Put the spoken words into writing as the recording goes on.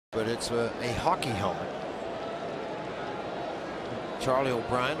But it's a hockey helmet. Charlie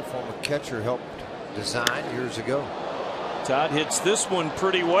O'Brien, a former catcher, helped design years ago. Todd hits this one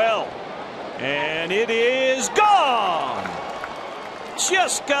pretty well, and it is gone.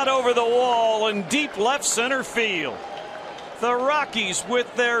 Just got over the wall in deep left center field. The Rockies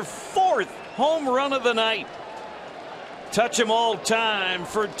with their 4th home run of the night. Touch 'em all time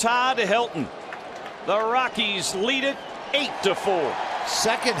for Todd Helton. The Rockies lead it 8-4.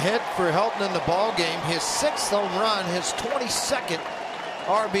 Second hit for Helton in the ball game, his 6th home run, his 22nd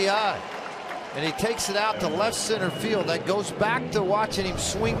RBI, and he takes it out to left center field. That goes back to watching him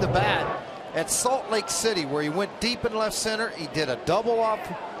swing the bat at Salt Lake City, where he went deep in left center. He did a double off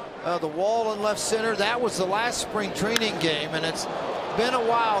the wall in left center. That was the last spring training game, and it's been a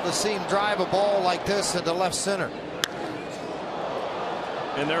while to see him drive a ball like this into left center.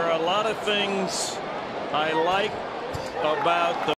 And there are a lot of things I like about the